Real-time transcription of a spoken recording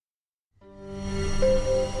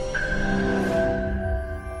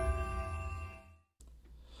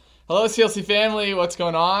Hello, CLC family. What's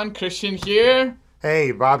going on? Christian here.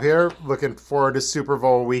 Hey, Bob here. Looking forward to Super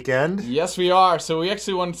Bowl weekend. Yes, we are. So we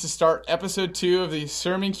actually wanted to start episode 2 of the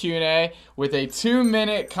Sermon Q&A with a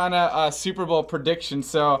 2-minute kind of Super Bowl prediction.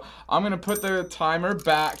 So I'm going to put the timer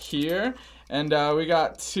back here, and we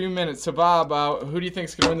got 2 minutes. So Bob, who do you think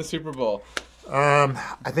is going to win the Super Bowl? I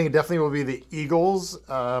think it definitely will be the Eagles.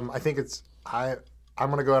 I think I'm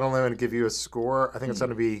going to go out on a limb and give you a score. I think it's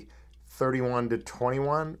going to be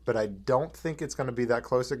 31-21, but I don't think it's going to be that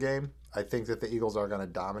close a game. I think that the Eagles are going to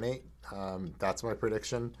dominate. That's my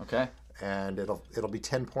prediction. Okay. And it'll be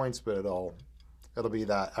 10 points, but it'll be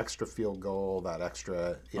that extra field goal, that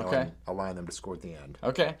extra, allowing them to score at the end.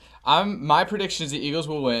 Okay. My prediction is the Eagles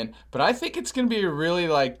will win, but I think it's going to be a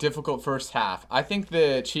really difficult first half. I think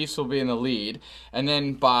the Chiefs will be in the lead, and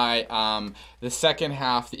then by the second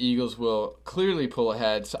half, the Eagles will clearly pull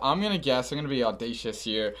ahead. So I'm going to be audacious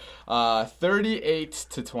here,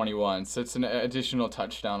 38-21. So it's an additional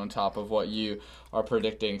touchdown on top of what you are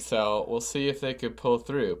predicting. So we'll see if they could pull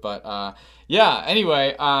through. But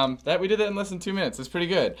anyway, we did that in less than 2 minutes. It's pretty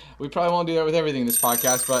good. We probably won't do that with everything in this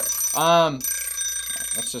podcast, but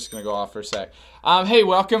that's just going to go off for a sec. Hey,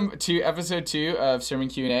 welcome to episode 2 of Sermon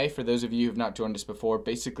Q&A. For those of you who have not joined us before,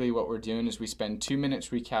 basically what we're doing is we spend 2 minutes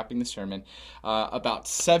recapping the sermon, about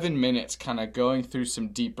 7 minutes kind of going through some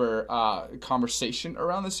deeper conversation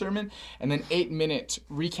around the sermon, and then 8 minutes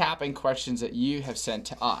recapping questions that you have sent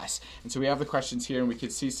to us. And so we have the questions here, and we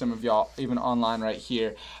could see some of y'all even online right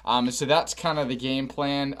here. And so that's kind of the game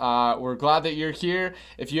plan. We're glad that you're here.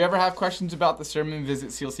 If you ever have questions about the sermon, visit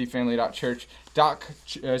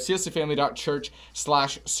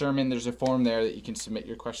clcfamily.church/sermon. There's a form there that you can submit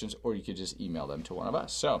your questions, or you could just email them to one of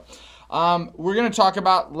us. So we're going to talk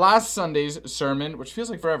about last Sunday's sermon, which feels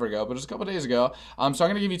like forever ago, but it was a couple days ago. So I'm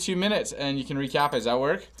going to give you 2 minutes, and you can recap it. Does that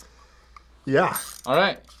work? Yeah. All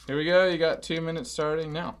right. Here we go. You got 2 minutes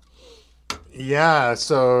starting now. Yeah,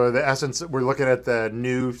 so the essence, we're looking at the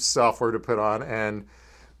new software to put on, and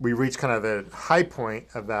we reach kind of the high point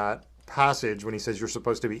of that passage when he says you're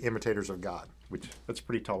supposed to be imitators of God, which that's a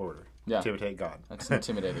pretty tall order. Yeah. To imitate God. That's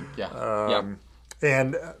intimidating. Yeah.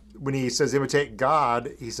 And when he says imitate God,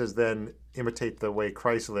 he says then imitate the way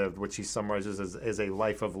Christ lived, which he summarizes as a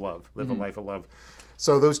life of love. Live a life of love.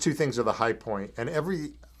 So those two things are the high point. And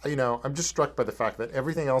I'm just struck by the fact that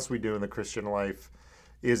everything else we do in the Christian life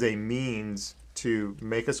is a means to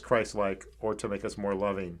make us Christ-like or to make us more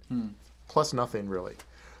loving, plus nothing really.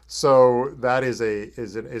 So that is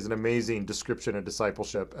an amazing description of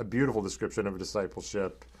discipleship, a beautiful description of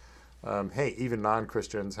discipleship. Hey, even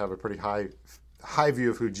non-Christians have a pretty high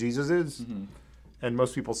view of who Jesus is, and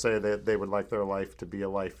most people say that they would like their life to be a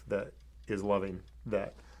life that is loving,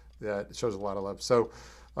 that shows a lot of love. So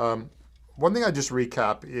one thing I just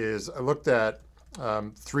recap is I looked at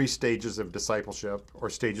 3 stages of discipleship or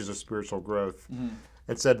stages of spiritual growth.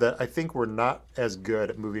 And said that I think we're not as good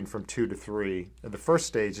at moving from 2 to 3. And the first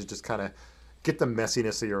stage is just kind of get the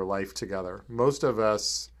messiness of your life together. Most of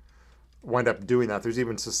us wind up doing that. There's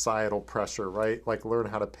even societal pressure, right? Like learn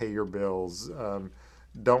how to pay your bills.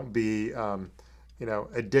 Don't be,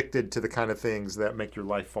 addicted to the kind of things that make your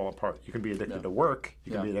life fall apart. You can be addicted to work.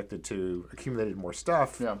 You can be addicted to accumulating more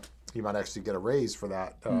stuff. Yeah. You might actually get a raise for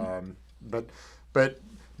that. But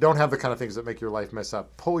don't have the kind of things that make your life mess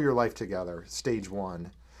up. Pull your life together. Stage 1.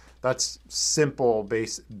 That's simple,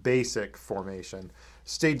 basic formation.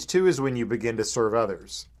 Stage 2 is when you begin to serve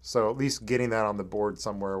others. So at least getting that on the board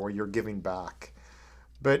somewhere where you're giving back.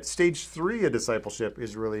 But stage 3 of discipleship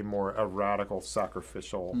is really more a radical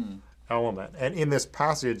sacrificial element. And in this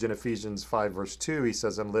passage in Ephesians 5 verse 2, he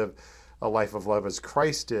says, and live a life of love as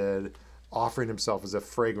Christ did, offering himself as a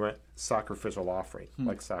fragrant sacrificial offering,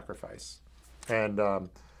 like sacrifice. And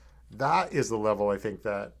that is the level I think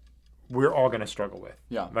that we're all going to struggle with.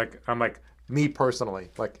 Yeah. Me personally,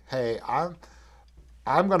 hey, I'm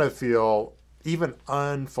going to feel even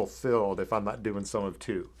unfulfilled if I'm not doing some of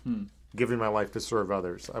 2, giving my life to serve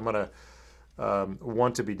others. I'm going to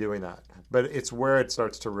want to be doing that. But it's where it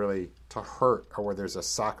starts to really to hurt, or where there's a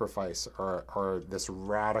sacrifice or this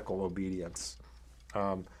radical obedience.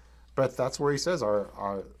 But that's where he says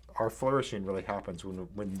our flourishing really happens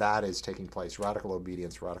when that is taking place, radical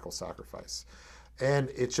obedience, radical sacrifice.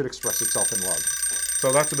 And it should express itself in love.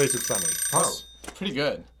 So that's a basic summary. That's pretty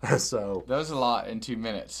good. So that was a lot in 2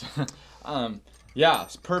 minutes. Yeah,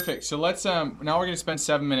 it's perfect. So let's now we're going to spend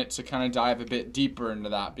 7 minutes to kind of dive a bit deeper into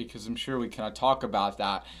that, because I'm sure we kind of talk about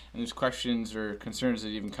that, and there's questions or concerns that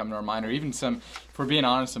even come to our mind, or even some, if we're being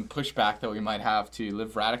honest, some pushback that we might have to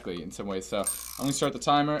live radically in some ways. So I'm going to start the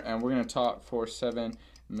timer, and we're going to talk for 7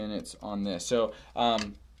 minutes on this. So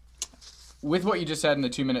with what you just said in the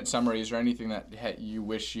 2-minute summary, is there anything that you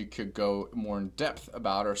wish you could go more in depth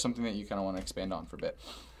about, or something that you kind of want to expand on for a bit?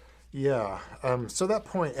 Yeah. So that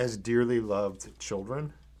point, as dearly loved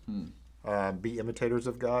children, be imitators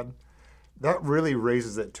of God. That really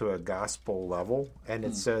raises it to a gospel level, and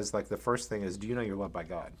it says, like, the first thing is, do you know you're loved by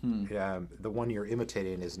God? The one you're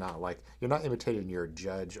imitating is not like, you're not imitating your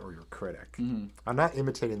judge or your critic. I'm not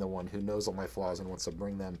imitating the one who knows all my flaws and wants to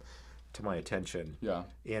bring them to my attention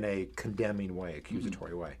in a condemning way,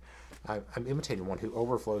 accusatory way. I'm imitating one who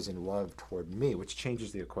overflows in love toward me, which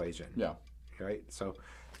changes the equation. Yeah. Right? So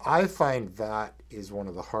I find that is one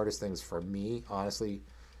of the hardest things for me, honestly,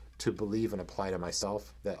 to believe and apply to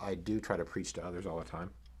myself, that I do try to preach to others all the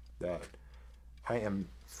time, that I am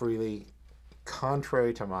freely,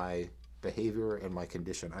 contrary to my behavior and my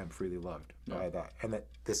condition, I am freely loved by that. And that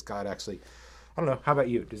this God actually, I don't know, how about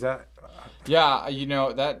you? Does that... Yeah,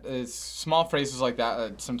 that is small phrases like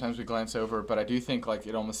that sometimes we glance over, but I do think like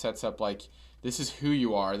it almost sets up like, this is who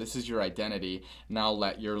you are, this is your identity, now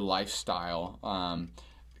let your lifestyle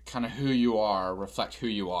kind of who you are reflect who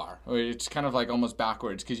you are. It's kind of like almost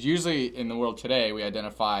backwards, because usually in the world today we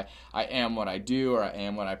identify, I am what I do or I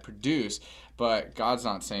am what I produce, but God's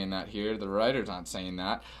not saying that here. The writer's not saying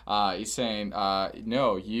that. He's saying,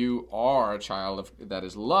 no, you are a child that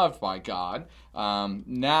is loved by God.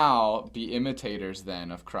 Now be imitators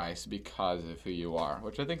then of Christ because of who you are,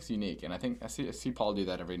 which I think is unique. And I think I see Paul do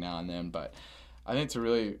that every now and then, but I think it's a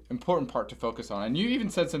really important part to focus on. And you even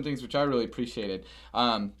said some things which I really appreciated.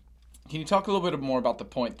 Can you talk a little bit more about the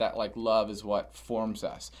point that like love is what forms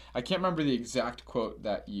us? I can't remember the exact quote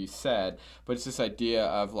that you said, but it's this idea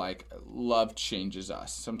of like love changes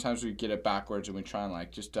us. Sometimes we get it backwards and we try and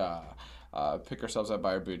like just pick ourselves up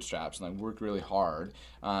by our bootstraps and like work really hard.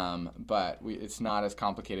 But it's not as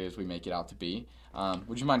complicated as we make it out to be.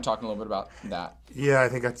 Would you mind talking a little bit about that? Yeah, I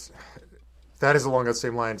think that is along that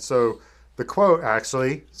same line. So the quote,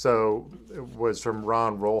 actually, was from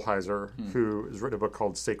Ron Rolheiser, who has written a book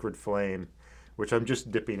called Sacred Flame, which I'm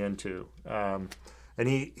just dipping into. And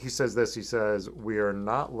he says this, he says, we are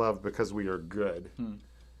not loved because we are good.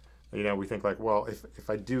 We think like, well, if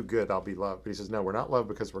I do good, I'll be loved. But he says, no, we're not loved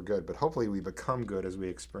because we're good, but hopefully we become good as we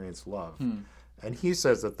experience love. And he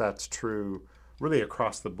says that that's true really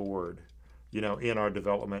across the board, in our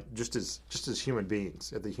development, just as human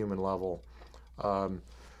beings at the human level.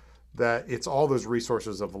 That it's all those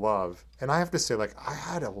resources of love. And I have to say, like, I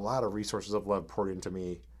had a lot of resources of love poured into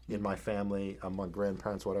me in my family, among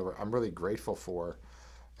grandparents, whatever. I'm really grateful for.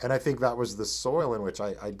 And I think that was the soil in which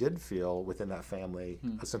I did feel within that family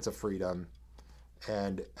a sense of freedom.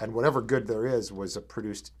 And whatever good there is was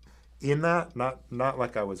produced in that, not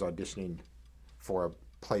like I was auditioning for a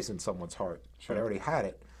place in someone's heart. Sure. But I already had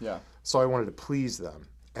it. Yeah. So I wanted to please them.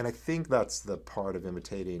 And I think that's the part of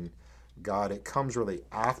imitating God. It comes really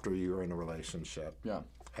after you're in a relationship. Yeah.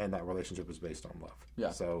 And that relationship is based on love.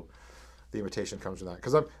 Yeah. So the imitation comes from that.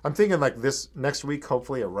 Because I'm thinking like this next week,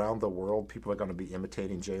 hopefully around the world, people are going to be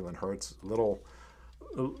imitating Jalen Hurts. Little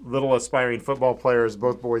aspiring football players,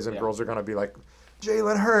 both boys and girls, are going to be like,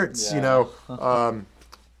 Jalen Hurts,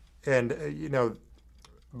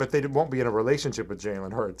 but they won't be in a relationship with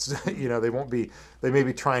Jalen Hurts. They may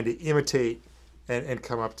be trying to imitate and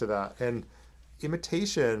come up to that. And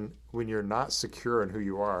imitation, when you're not secure in who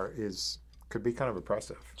you are, could be kind of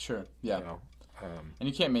oppressive. Sure. Yeah. And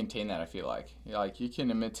you can't maintain that. I feel like you can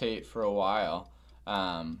imitate for a while,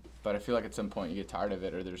 but I feel like at some point you get tired of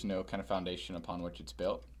it, or there's no kind of foundation upon which it's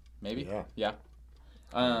built. Maybe. Yeah.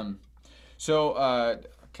 So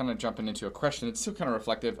kind of jumping into a question. It's still kind of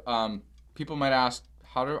reflective. People might ask,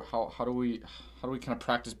 how do we kind of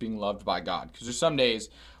practice being loved by God? Because there's some days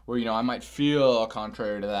where I might feel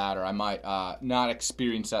contrary to that, or I might not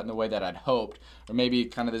experience that in the way that I'd hoped, or maybe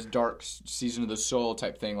kind of this dark season of the soul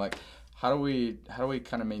type thing. Like, how do we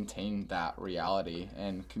kind of maintain that reality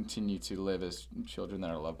and continue to live as children that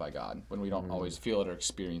are loved by God when we don't always feel it or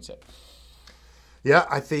experience it? Yeah,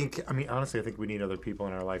 honestly, I think we need other people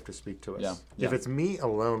in our life to speak to us. Yeah. If it's me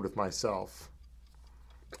alone with myself,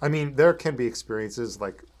 there can be experiences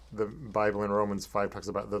like the Bible in Romans 5 talks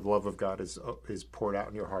about the love of God is poured out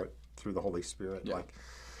in your heart through the Holy Spirit, like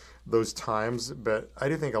those times. But I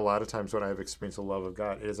do think a lot of times when I've experienced the love of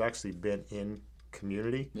God, it has actually been in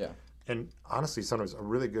community. Yeah. And honestly, sometimes a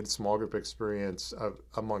really good small group experience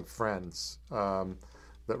among friends that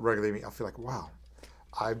regularly I feel like, wow,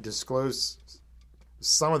 I've disclosed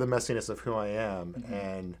some of the messiness of who I am,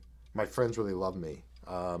 and my friends really love me.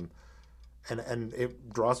 And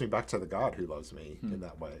it draws me back to the God who loves me in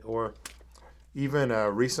that way. Or even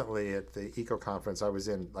recently at the Eco Conference, I was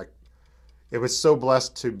in, like, it was so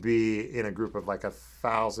blessed to be in a group of like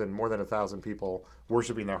 1,000, more than 1,000 people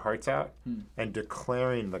worshiping their hearts out and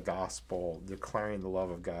declaring the gospel, declaring the love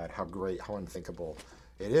of God, how great, how unthinkable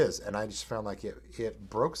it is. And I just found like it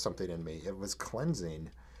broke something in me. It was cleansing.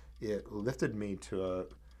 It lifted me to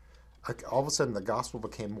all of a sudden the gospel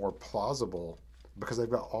became more plausible because I've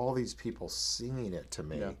got all these people singing it to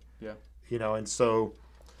me. Yeah. You know, and so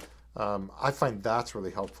I find that's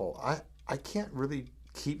really helpful. I can't really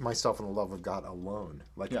keep myself in the love of God alone.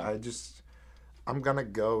 Like I'm gonna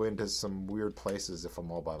go into some weird places if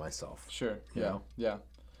I'm all by myself. Sure. You know? Yeah.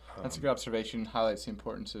 That's a good observation. Highlights the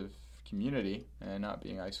importance of community and not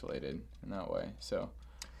being isolated in that way. So.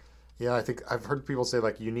 Yeah, I think I've heard people say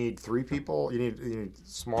like you need 3 people, you need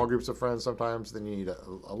small groups of friends sometimes, then you need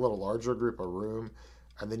a little larger group, a room,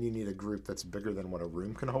 and then you need a group that's bigger than what a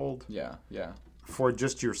room can hold. Yeah. For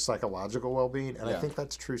just your psychological well-being. And I think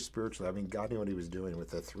that's true spiritually. I mean, God knew what he was doing with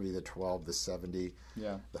the 3, the 12, the 70,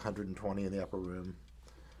 the 120 in the upper room.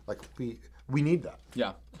 Like we need that.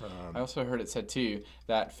 Yeah. I also heard it said too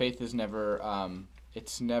that faith is never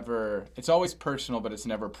it's always personal, but it's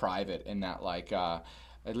never private in that like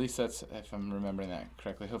at least that's, if I'm remembering that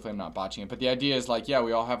correctly. Hopefully I'm not botching it. But the idea is like,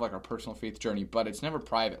 we all have like our personal faith journey, but it's never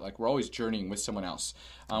private. Like we're always journeying with someone else.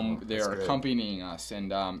 They are accompanying us,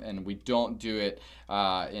 and we don't do it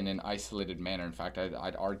in an isolated manner. In fact,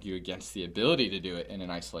 I'd argue against the ability to do it in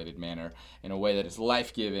an isolated manner in a way that is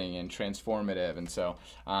life-giving and transformative. And so,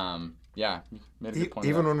 made a good point.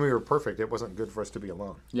 Even when we were perfect, it wasn't good for us to be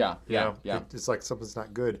alone. Yeah. It's like something's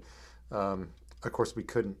not good. Of course, we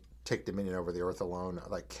couldn't take dominion over the earth alone,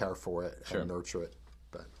 like care for it and nurture it.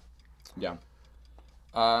 But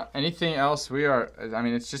anything else?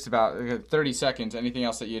 It's just about 30 seconds. Anything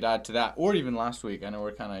else that you'd add to that, or even last week? I know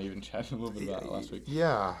we're kind of even chatting a little bit about it last week.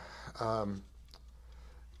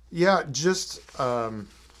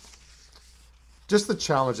 Just the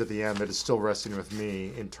challenge at the end that is still resting with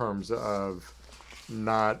me in terms of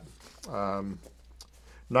not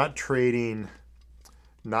trading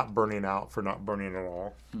not burning out for not burning at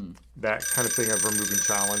all. That kind of thing of removing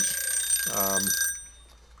challenge.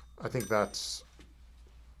 I think that's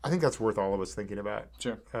worth all of us thinking about.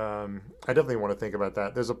 Sure. I definitely want to think about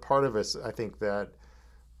that. There's a part of us, I think, that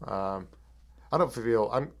I want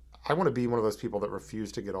to be one of those people that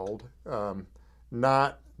refuse to get old.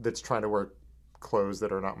 Not that's trying to wear clothes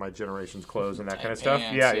that are not my generation's clothes and that kind of stuff.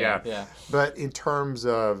 Yeah. But in terms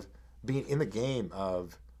of being in the game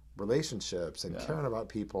of relationships and caring about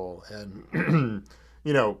people and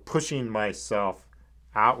pushing myself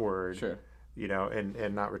outward,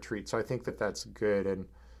 and not retreat. So I think that that's good.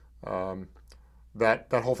 And that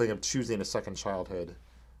whole thing of choosing a second childhood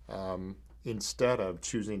instead of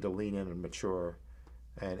choosing to lean in and mature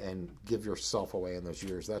and give yourself away in those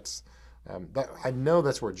years, that's I know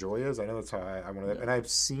that's where joy is. I know that's how I want to, and I've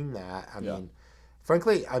seen that. I mean,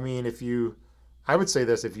 frankly, I would say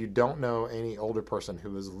this: if you don't know any older person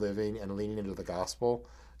who is living and leaning into the gospel,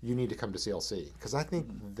 you need to come to CLC, because I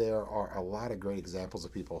think there are a lot of great examples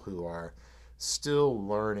of people who are still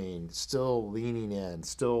learning, still leaning in,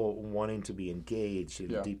 still wanting to be engaged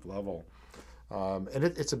at a deep level, and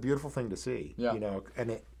it's a beautiful thing to see.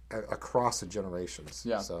 And across the generations.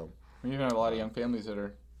 So you have a lot of young families that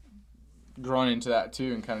are growing into that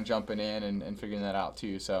too, and kind of jumping in and figuring that out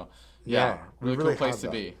too. So. Really cool place to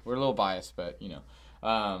be. We're a little biased, but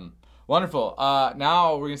wonderful.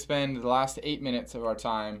 Now we're gonna spend the last 8 minutes of our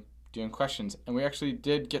time doing questions, and we actually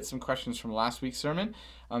did get some questions from last week's sermon.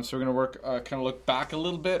 So we're gonna work, kind of look back a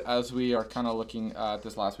little bit as we are kind of looking at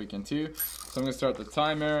this last weekend too. So I'm gonna start the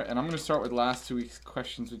timer, and I'm gonna start with last 2 weeks'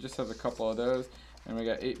 questions. We just have a couple of those, and we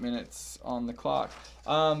got 8 minutes on the clock.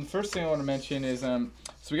 First thing I want to mention is, so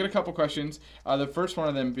we got a couple questions. The first one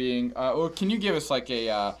of them being, can you give us like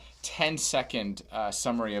a 10-second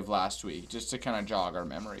summary of last week, just to kind of jog our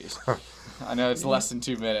memories? I know it's less than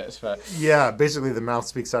 2 minutes, but basically the mouth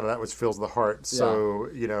speaks out of that which fills the heart. So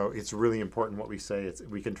it's really important what we say.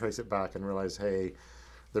 We can trace it back and realize, hey,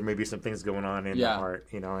 there may be some things going on in the heart,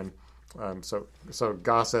 and so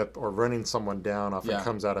gossip or running someone down often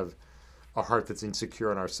comes out of a heart that's insecure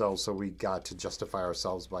in ourselves. So we got to justify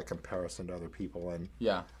ourselves by comparison to other people, and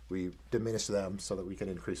we diminish them so that we can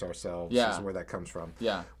increase ourselves. Is where that comes from.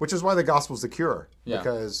 Which is why the gospel is the cure.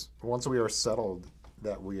 Because once we are settled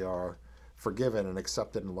that we are forgiven and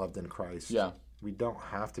accepted and loved in Christ, we don't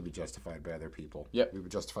have to be justified by other people. We were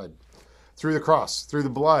justified through the cross, through the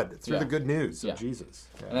blood, through the good news of Jesus.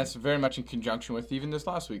 And that's very much in conjunction with even this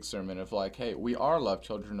last week's sermon of like, hey, we are loved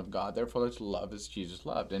children of God, therefore let's love as Jesus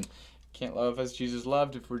loved. And can't love as Jesus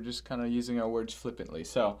loved if we're just kind of using our words flippantly.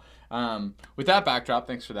 So with that backdrop,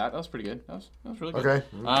 thanks for that. That was pretty good. That was really good.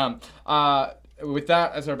 Okay. With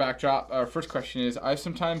that as our backdrop, our first question is: I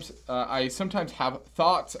sometimes have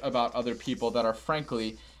thoughts about other people that are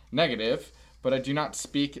frankly negative, but I do not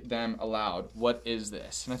speak them aloud. What is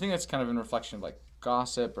this? And I think that's kind of in reflection of like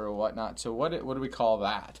gossip or whatnot. So what do we call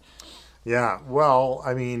that? Yeah, well,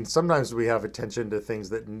 I mean, sometimes we have attention to things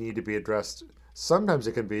that need to be addressed. Sometimes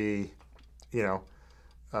it can be,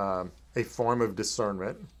 a form of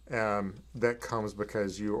discernment that comes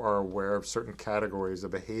because you are aware of certain categories of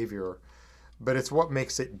behavior. But it's what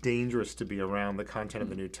makes it dangerous to be around the content of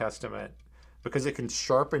the New Testament, because it can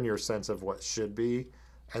sharpen your sense of what should be,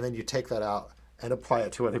 and then you take that out and apply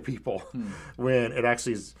it to other people when it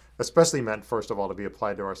actually is especially meant, first of all, to be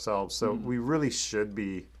applied to ourselves. So we really should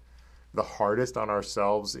be the hardest on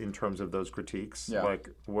ourselves in terms of those critiques. Yeah. Like,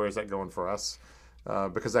 where is that going for us?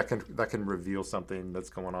 Because that can reveal something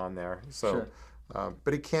that's going on there. So, Sure.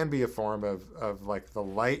 But it can be a form of like the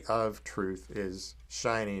light of truth is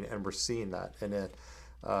shining, and we're seeing that, and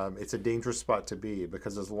it's a dangerous spot to be,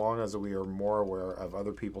 because as long as we are more aware of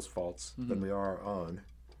other people's faults than we are our own,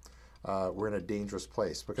 we're in a dangerous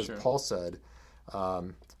place. Because Sure. Paul said,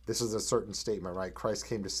 this is a certain statement, right? Christ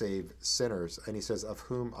came to save sinners, and he says, of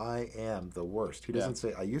whom I am the worst. He doesn't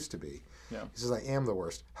say I used to be. Yeah. He says, I am the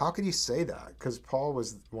worst. How could he say that? Because Paul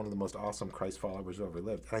was one of the most awesome Christ followers who ever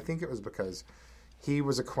lived. And I think it was because he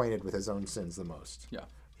was acquainted with his own sins the most. Yeah.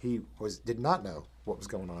 He did not know what was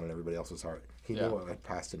going on in everybody else's heart. He Yeah. knew what had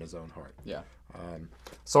passed in his own heart. Yeah.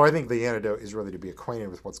 So I think the antidote is really to be acquainted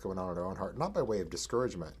with what's going on in our own heart, not by way of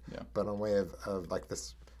discouragement, but on way of like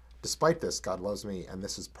this. Despite this, God loves me, and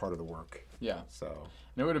this is part of the work. Yeah. So,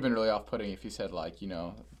 and it would have been really off-putting if you said, like,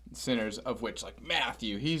 sinners, of which, like,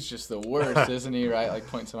 Matthew, he's just the worst, isn't he, right? Like,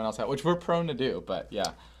 point someone else out, which we're prone to do, but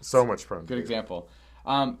yeah. so much prone. Good example.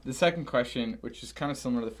 The second question, which is kind of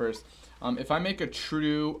similar to the first, if I make a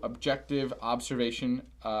true, objective observation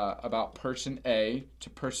about person A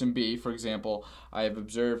to person B, for example, I have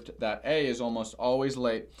observed that A is almost always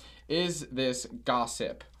late. Is this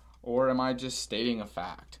gossip, or am I just stating a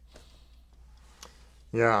fact?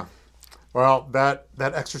 Yeah. Well, that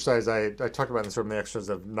exercise, I talked about in the exercise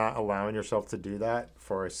of not allowing yourself to do that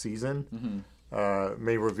for a season,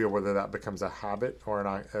 may reveal whether that becomes a habit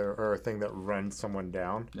or a thing that runs someone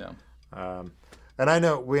down. Yeah. And I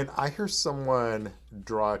know when I hear someone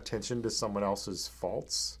draw attention to someone else's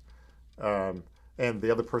faults, and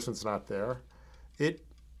the other person's not there, it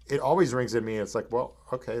always rings in me. It's like, well,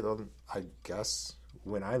 okay, then I guess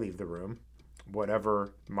when I leave the room,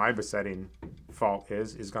 whatever my besetting fault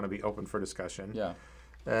is going to be open for discussion. Yeah.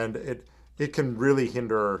 And it can really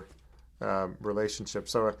hinder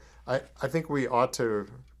relationships. So I think we ought to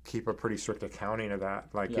keep a pretty strict accounting of that.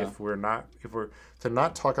 Like, if we're to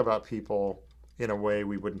not talk about people in a way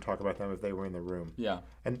we wouldn't talk about them if they were in the room. Yeah.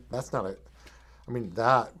 And that's not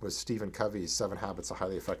that was Stephen Covey's 7 Habits of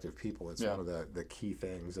Highly Effective People. It's one of the key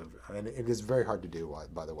things and it is very hard to do,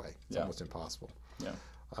 by the way. It's almost impossible. Yeah.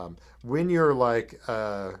 When you're like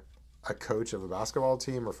a coach of a basketball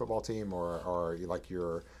team or football team, or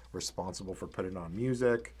you're responsible for putting on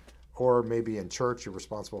music, or maybe in church you're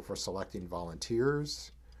responsible for selecting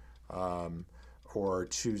volunteers, or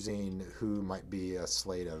choosing who might be a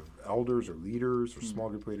slate of elders or leaders or small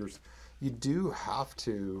group leaders, you do have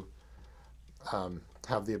to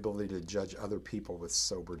have the ability to judge other people with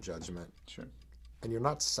sober judgment. Sure. And you're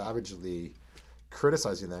not savagely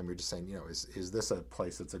criticizing them. You're just saying, is this a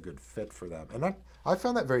place that's a good fit for them? And I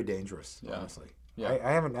found that very dangerous, honestly. Yeah.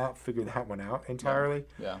 I haven't figured that one out entirely.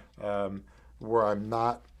 Yeah. Where I'm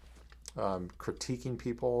not critiquing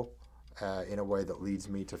people in a way that leads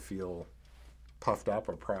me to feel puffed up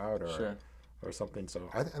or proud or something. So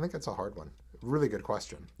I think that's a hard one. Really good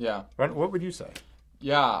question. Yeah. What would you say?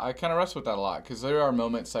 Yeah, I kind of wrestle with that a lot, because there are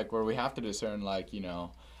moments like where we have to discern, like,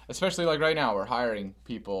 especially like right now we're hiring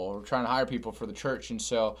people, we're trying to hire people for the church, and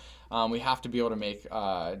so we have to be able to make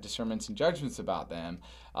discernments and judgments about them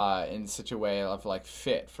in such a way of like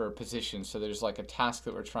fit for positions. So there's like a task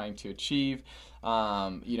that we're trying to achieve.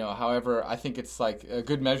 However, I think it's like a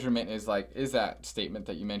good measurement is that statement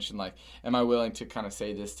that you mentioned, like, am I willing to kind of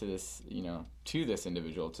say this to this, to this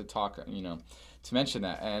individual, to talk, to mention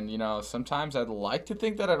that. And, sometimes I'd like to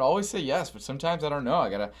think that I'd always say yes, but sometimes I don't know. I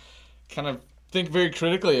got to kind of think very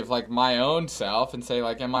critically of like my own self and say,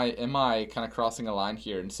 like, am I kind of crossing a line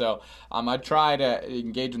here? And so I try to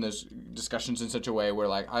engage in those discussions in such a way where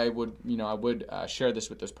like I would share this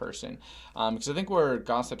with this person, because I think where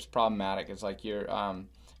gossip's problematic is like you're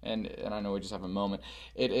and I know we just have a moment.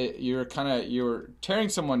 You're tearing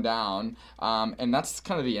someone down, and that's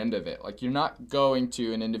kind of the end of it. Like, you're not going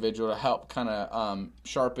to an individual to help kind of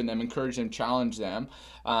sharpen them, encourage them, challenge them,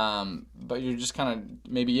 but you're just kind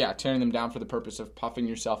of maybe tearing them down for the purpose of puffing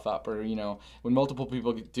yourself up, or when multiple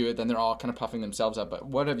people do it, then they're all kind of puffing themselves up. But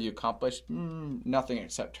what have you accomplished? Nothing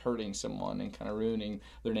except hurting someone and kind of ruining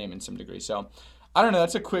their name in some degree. So I don't know.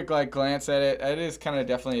 That's a quick glance at it. It is kind of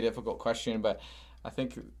definitely a difficult question, but I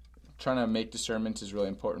think trying to make discernment is really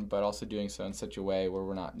important, but also doing so in such a way where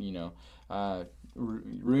we're not,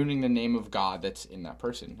 ruining the name of God that's in that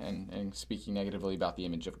person and speaking negatively about the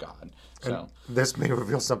image of God. So and this may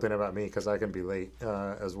reveal something about me because I can be late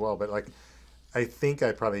as well, but I think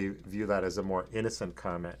I probably view that as a more innocent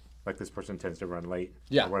comment. Like, this person tends to run late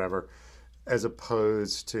or whatever, as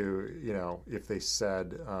opposed to, if they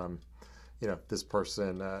said, this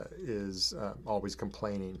person is always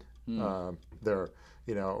complaining. They're,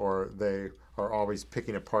 or they are always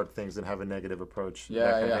picking apart things and have a negative approach.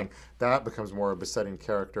 That kind of thing. That becomes more a besetting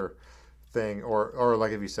character thing. Or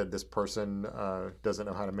like if you said this person doesn't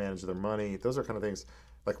know how to manage their money. Those are kind of things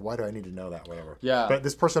like, why do I need to know that? Whatever. Yeah. But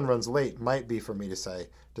this person runs late might be for me to say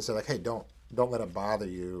like, hey, don't let it bother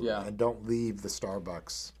you. Yeah. And don't leave the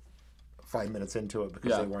Starbucks 5 minutes into it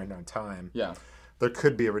because they weren't on time. Yeah. There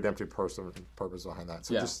could be a redemptive purpose behind that.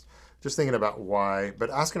 So just thinking about why, but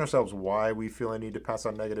asking ourselves why we feel a need to pass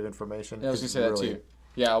on negative information. Yeah, I was going to say that too.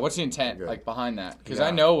 Yeah, what's the intent behind that? Because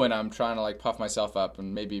I know when I'm trying to puff myself up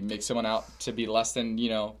and maybe make someone out to be less than,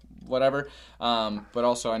 whatever. But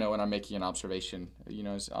also I know when I'm making an observation,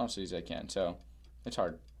 as honestly as I can. So it's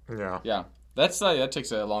hard. Yeah. Yeah. That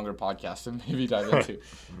takes a longer podcast to maybe dive into.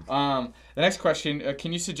 The next question,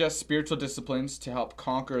 can you suggest spiritual disciplines to help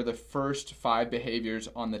conquer the first 5 behaviors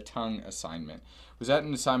on the tongue assignment? Was that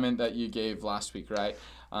an assignment that you gave last week, right?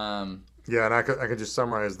 Yeah, and I could just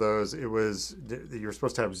summarize those. It was, you're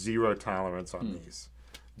supposed to have 0 tolerance on these.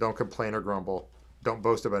 Don't complain or grumble. Don't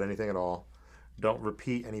boast about anything at all. Don't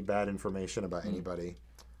repeat any bad information about anybody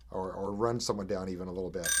or run someone down even a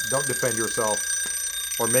little bit. Don't defend yourself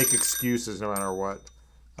or make excuses no matter what.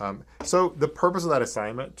 So the purpose of that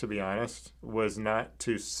assignment, to be honest, was not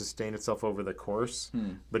to sustain itself over the course,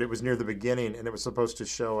 but it was near the beginning, and it was supposed to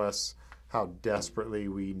show us how desperately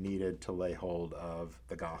we needed to lay hold of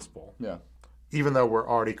the gospel. Yeah. Even though we're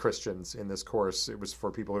already Christians in this course, it was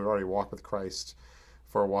for people who already walked with Christ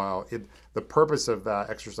for a while. The purpose of that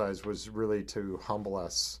exercise was really to humble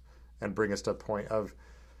us and bring us to a point of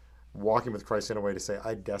walking with Christ in a way to say,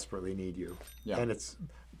 I desperately need you. Yeah. And it's,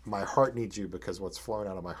 my heart needs you because what's flowing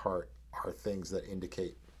out of my heart are things that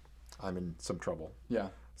indicate I'm in some trouble. Yeah.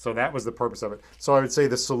 So that was the purpose of it. So I would say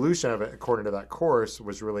the solution of it, according to that course,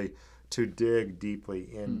 was really to dig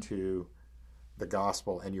deeply into the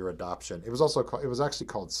gospel and your adoption. It was actually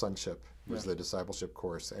called Sonship, was the discipleship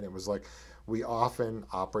course. And it was like, we often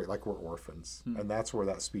operate like we're orphans. And that's where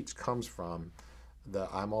that speech comes from. That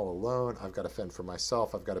I'm all alone, I've got to fend for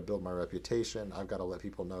myself, I've got to build my reputation, I've got to let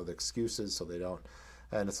people know the excuses so they don't.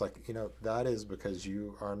 And it's like, that is because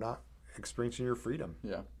you are not experiencing your freedom.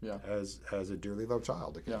 Yeah, yeah. As a dearly loved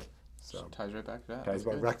child again. Yeah. So ties right back to that. Ties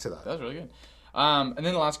right back to that. That was really good. And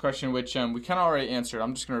then the last question, which we kind of already answered.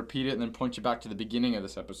 I'm just going to repeat it and then point you back to the beginning of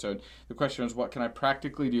this episode. The question is, what can I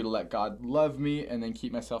practically do to let God love me and then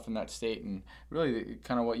keep myself in that state? And really,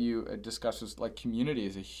 kind of what you discussed was community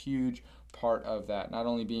is a huge part of that. Not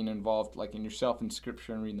only being involved in yourself in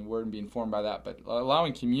Scripture and reading the Word and being informed by that, but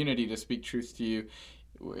allowing community to speak truth to you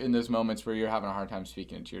in those moments where you're having a hard time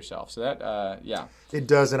speaking it to yourself. So that, it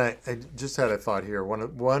does. And I just had a thought here.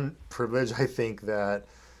 One privilege I think that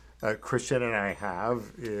Christian and I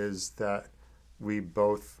have is that we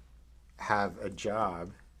both have a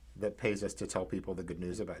job that pays us to tell people the good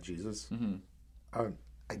news about Jesus.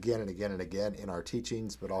 Again and again and again in our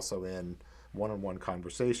teachings, but also in one-on-one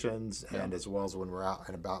conversations, and as well as when we're out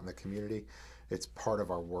and about in the community. It's part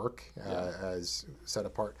of our work as set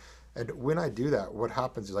apart. And when I do that, what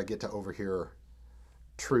happens is I get to overhear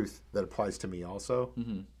truth that applies to me also,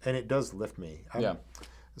 and it does lift me.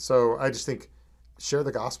 So I just think, share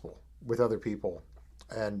the gospel with other people,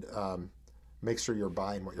 and make sure you're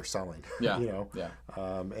buying what you're selling.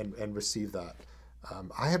 And receive that.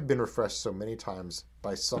 I have been refreshed so many times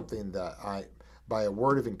by something by a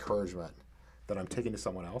word of encouragement that I'm taking to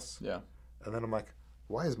someone else. Yeah. And then I'm like,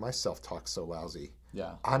 why is my self-talk so lousy?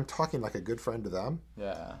 Yeah. I'm talking like a good friend to them.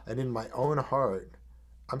 Yeah. And in my own heart,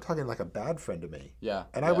 I'm talking like a bad friend to me. Yeah.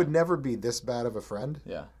 And I would never be this bad of a friend.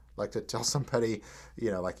 Yeah. Like to tell somebody,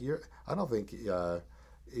 I don't think,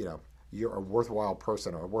 you're a worthwhile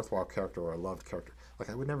person or a worthwhile character or a loved character. Like,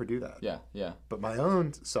 I would never do that. Yeah, yeah, But my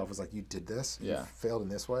own self was like, you did this? You Yeah. failed in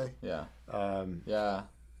this way? yeah, yeah.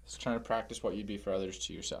 Just trying to practice what you'd be for others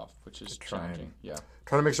to yourself, which is trying. challenging. Yeah,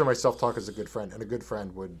 Trying to make sure my self-talk is a good friend. And a good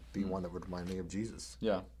friend would be one that would remind me of Jesus.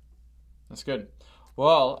 yeah. That's good.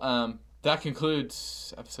 Well, that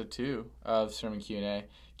concludes episode 2 of Sermon Q&A.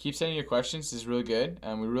 Keep sending your questions. This is really good,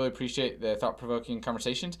 and we really appreciate the thought-provoking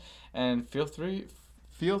conversations. And feel free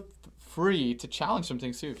to challenge some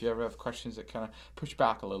things too. If you ever have questions that kind of push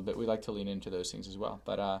back a little bit, we like to lean into those things as well.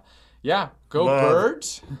 But yeah, go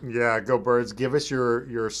Birds. Yeah, go Birds. Give us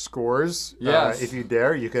your scores. Yes. If you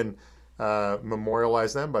dare, you can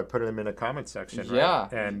memorialize them by putting them in a comment section. Right? Yeah.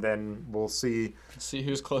 And then we'll see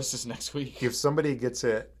who's closest next week. if somebody gets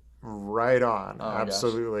it right on. Oh,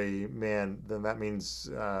 absolutely, man. Then that means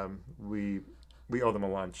we owe them a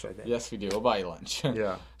lunch, I think. Yes, we do. We'll buy you lunch.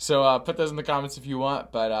 Yeah. So put those in the comments if you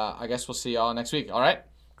want. But I guess we'll see y'all next week. All right?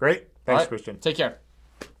 Great. Thanks, All right. Christian. Take care.